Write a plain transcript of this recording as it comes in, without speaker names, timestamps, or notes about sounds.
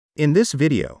In this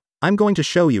video, I'm going to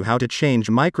show you how to change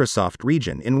Microsoft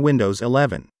region in Windows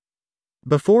 11.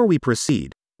 Before we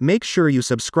proceed, make sure you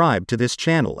subscribe to this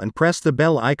channel and press the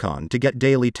bell icon to get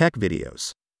daily tech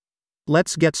videos.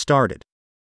 Let's get started.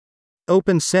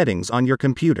 Open Settings on your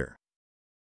computer.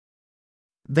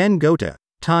 Then go to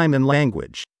Time and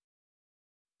Language.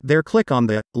 There click on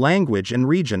the Language and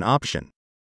Region option.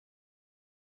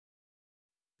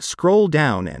 Scroll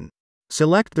down and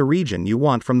select the region you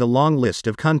want from the long list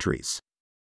of countries.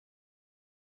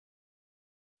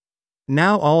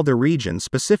 Now all the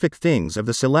region-specific things of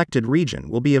the selected region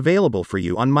will be available for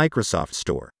you on Microsoft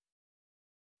Store.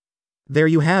 There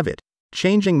you have it.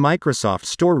 Changing Microsoft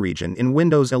Store region in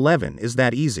Windows 11 is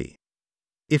that easy.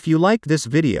 If you like this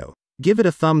video, give it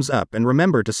a thumbs up and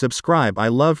remember to subscribe. I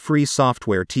love free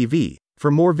software TV for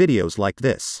more videos like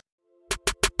this.